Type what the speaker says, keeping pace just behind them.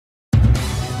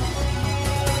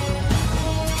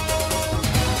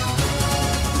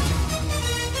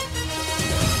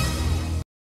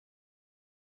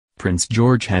Prince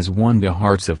George has won the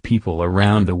hearts of people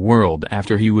around the world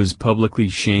after he was publicly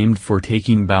shamed for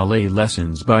taking ballet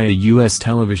lessons by a U.S.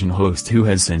 television host who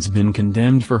has since been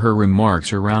condemned for her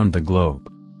remarks around the globe.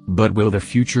 But will the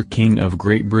future King of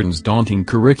Great Britain's daunting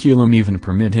curriculum even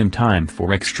permit him time for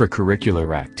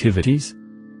extracurricular activities?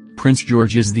 Prince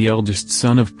George is the eldest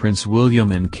son of Prince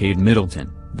William and Kate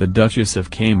Middleton, the Duchess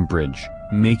of Cambridge,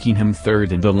 making him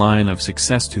third in the line of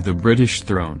success to the British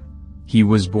throne. He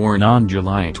was born on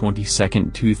July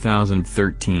 22,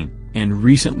 2013, and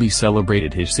recently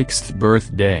celebrated his 6th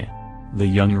birthday. The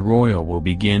young royal will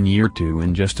begin year 2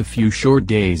 in just a few short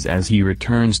days as he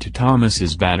returns to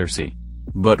Thomas's Battersea.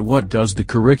 But what does the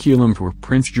curriculum for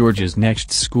Prince George's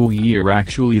next school year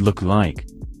actually look like?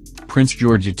 Prince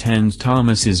George attends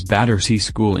Thomas's Battersea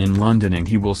School in London, and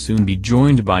he will soon be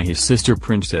joined by his sister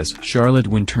Princess Charlotte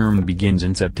when term begins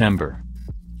in September.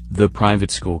 The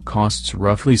private school costs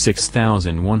roughly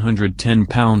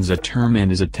 £6,110 a term and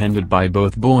is attended by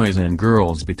both boys and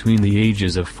girls between the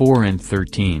ages of 4 and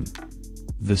 13.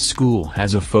 The school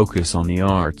has a focus on the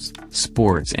arts,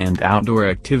 sports and outdoor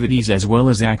activities as well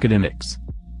as academics.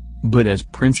 But as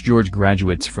Prince George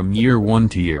graduates from year 1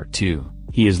 to year 2,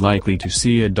 he is likely to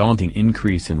see a daunting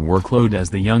increase in workload as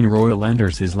the young royal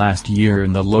enters his last year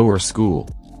in the lower school.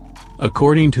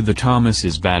 According to the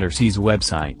Thomas's Battersea's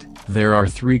website, there are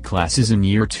 3 classes in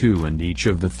year 2 and each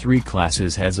of the 3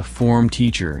 classes has a form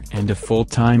teacher and a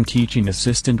full-time teaching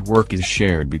assistant. Work is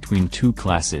shared between 2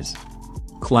 classes.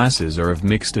 Classes are of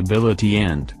mixed ability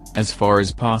and, as far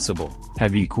as possible,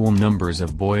 have equal numbers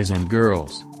of boys and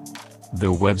girls.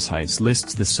 The website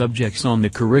lists the subjects on the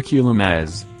curriculum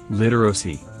as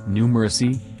literacy,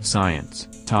 numeracy, science,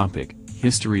 topic,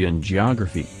 history and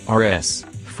geography, RS,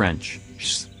 French,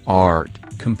 SH, art,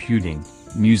 computing,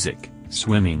 music,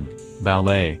 swimming,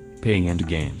 ballet, PE and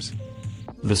games.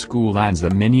 The school adds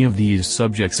that many of these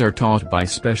subjects are taught by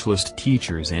specialist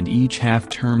teachers, and each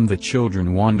half-term the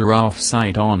children wander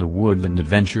off-site on a woodland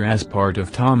adventure as part of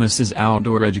Thomas's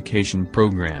outdoor education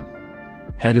program.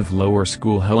 Head of lower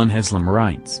school Helen Haslam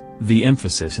writes, "The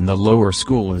emphasis in the lower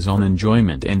school is on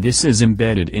enjoyment, and this is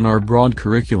embedded in our broad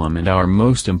curriculum and our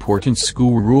most important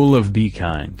school rule of be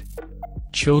kind."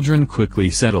 Children quickly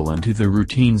settle into the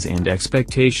routines and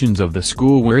expectations of the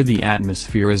school, where the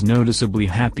atmosphere is noticeably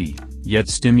happy, yet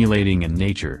stimulating in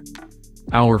nature.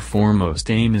 Our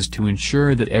foremost aim is to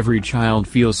ensure that every child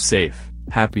feels safe,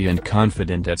 happy and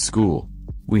confident at school.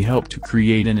 We help to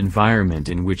create an environment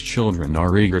in which children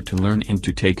are eager to learn and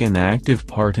to take an active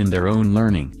part in their own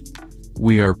learning.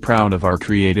 We are proud of our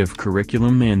creative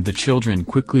curriculum, and the children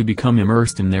quickly become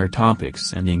immersed in their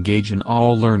topics and engage in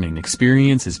all learning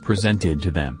experiences presented to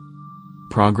them.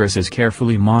 Progress is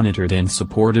carefully monitored and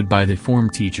supported by the form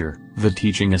teacher, the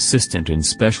teaching assistant and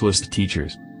specialist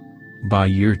teachers. By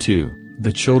year 2,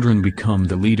 the children become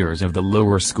the leaders of the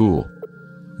lower school.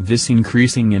 This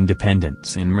increasing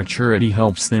independence and maturity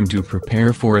helps them to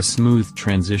prepare for a smooth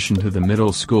transition to the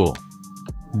middle school.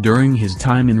 During his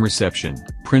time in reception,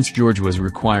 Prince George was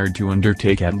required to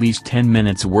undertake at least 10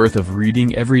 minutes worth of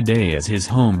reading every day as his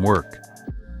homework.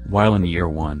 While in year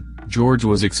 1, George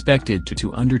was expected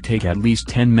to undertake at least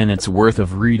 10 minutes worth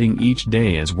of reading each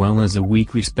day, as well as a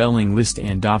weekly spelling list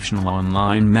and optional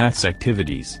online maths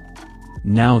activities.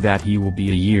 Now that he will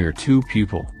be a year 2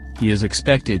 pupil, he is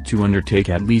expected to undertake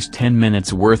at least 10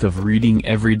 minutes worth of reading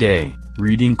every day,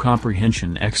 reading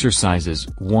comprehension exercises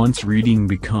once reading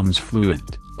becomes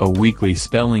fluent, a weekly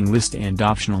spelling list and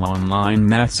optional online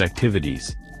maths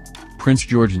activities. Prince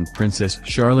George and Princess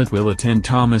Charlotte will attend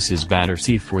Thomas's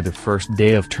Battersea for the first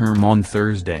day of term on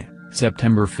Thursday,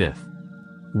 September 5th.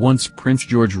 Once Prince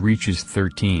George reaches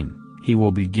 13, he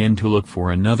will begin to look for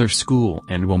another school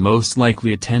and will most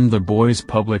likely attend the boys'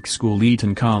 public school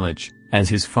Eton College, as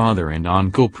his father and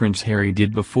uncle Prince Harry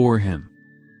did before him.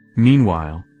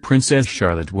 Meanwhile, Princess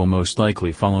Charlotte will most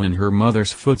likely follow in her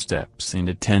mother's footsteps and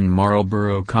attend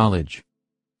Marlborough College.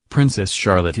 Princess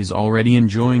Charlotte is already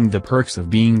enjoying the perks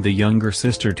of being the younger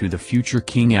sister to the future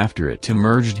king. After it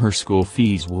emerged her school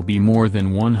fees will be more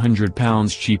than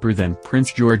 £100 cheaper than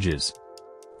Prince George's.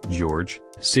 George,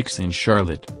 6 and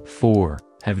Charlotte, 4,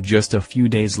 have just a few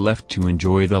days left to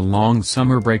enjoy the long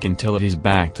summer break until it is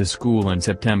back to school in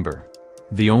September.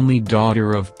 The only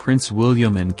daughter of Prince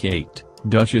William and Kate,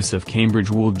 Duchess of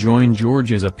Cambridge, will join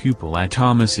George as a pupil at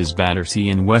Thomas's Battersea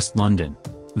in West London.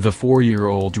 The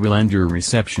 4-year-old will enter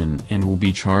reception and will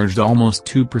be charged almost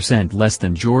 2% less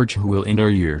than George, who will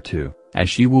enter year 2, as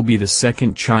she will be the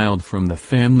second child from the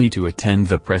family to attend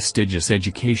the prestigious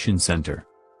education centre.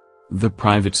 The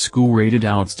private school, rated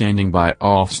outstanding by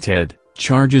Ofsted,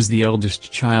 charges the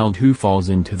eldest child who falls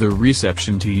into the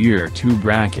reception to year 2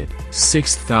 bracket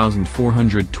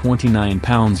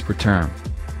 £6,429 per term.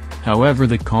 However,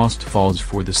 the cost falls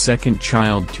for the second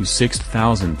child to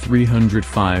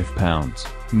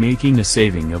 £6,305, making a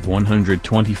saving of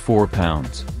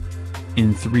 £124.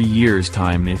 In 3 years'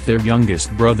 time, if their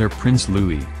youngest brother Prince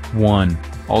Louis, 1,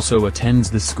 also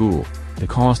attends the school, the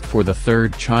cost for the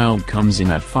third child comes in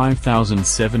at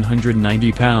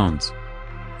 £5,790.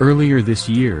 Earlier this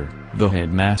year, the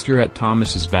headmaster at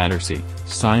Thomas's Battersea,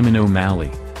 Simon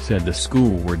O'Malley, said the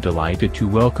school were delighted to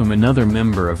welcome another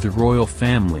member of the royal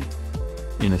family.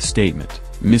 In a statement,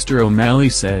 Mr. O'Malley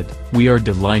said, "We are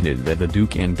delighted that the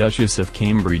Duke and Duchess of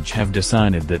Cambridge have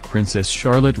decided that Princess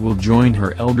Charlotte will join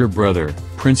her elder brother,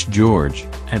 Prince George,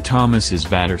 at Thomas's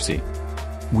Battersea.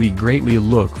 We greatly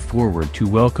look forward to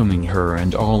welcoming her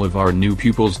and all of our new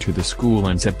pupils to the school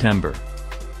in September."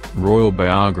 Royal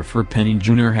biographer Penny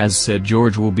Junor has said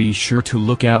George will be sure to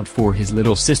look out for his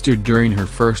little sister during her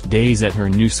first days at her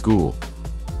new school.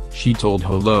 She told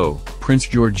Hello, "Prince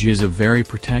George is a very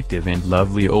protective and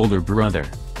lovely older brother.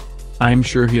 I'm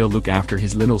sure he'll look after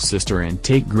his little sister and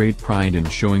take great pride in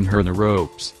showing her the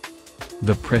ropes."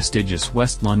 The prestigious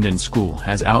West London school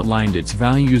has outlined its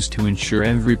values to ensure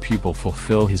every pupil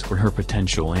fulfill his or her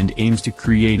potential and aims to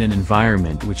create an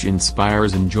environment which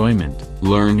inspires enjoyment,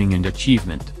 learning and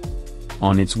achievement.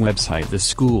 On its website, the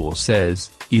school says,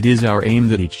 "It is our aim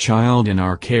that each child in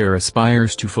our care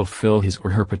aspires to fulfill his or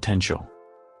her potential.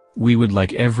 We would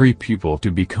like every pupil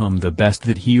to become the best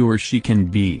that he or she can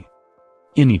be.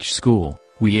 In each school,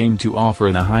 we aim to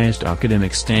offer the highest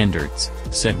academic standards,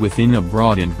 set within a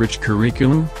broad and rich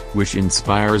curriculum, which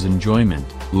inspires enjoyment,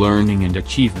 learning and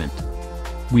achievement.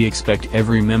 We expect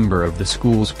every member of the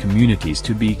school's communities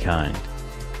to be kind."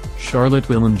 Charlotte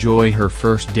will enjoy her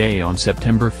first day on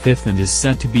September 5th and is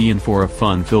set to be in for a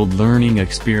fun-filled learning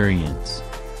experience.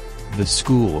 The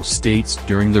school states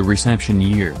during the reception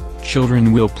year,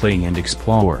 children will play and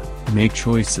explore, make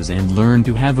choices and learn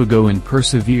to have a go and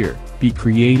persevere, be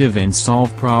creative and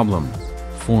solve problems,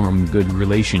 form good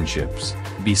relationships,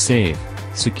 be safe,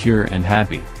 secure and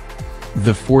happy.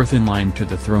 The fourth in line to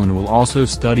the throne will also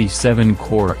study 7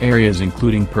 core areas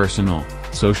including personal,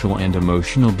 social and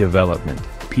emotional development,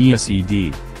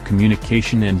 PSED,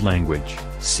 communication and language,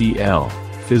 CL,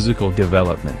 physical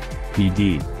development,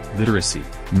 PD, literacy,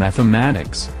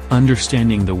 mathematics,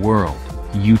 understanding the world,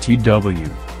 UTW,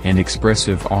 and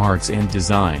expressive arts and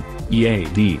design,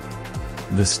 EAD.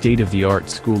 The state-of-the-art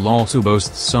school also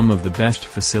boasts some of the best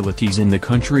facilities in the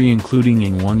country, including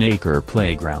a 1-acre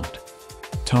playground.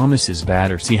 Thomas's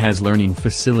Battersea has learning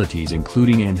facilities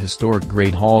including an historic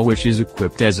Great Hall which is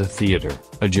equipped as a theatre,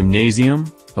 a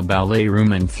gymnasium, a ballet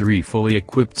room and 3 fully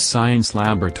equipped science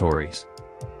laboratories.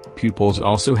 Pupils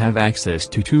also have access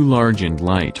to 2 large and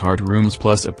light art rooms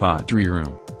plus a pottery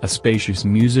room, a spacious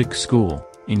music school,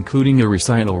 including a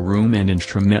recital room and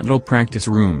instrumental practice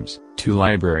rooms, 2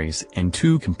 libraries and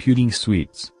 2 computing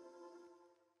suites.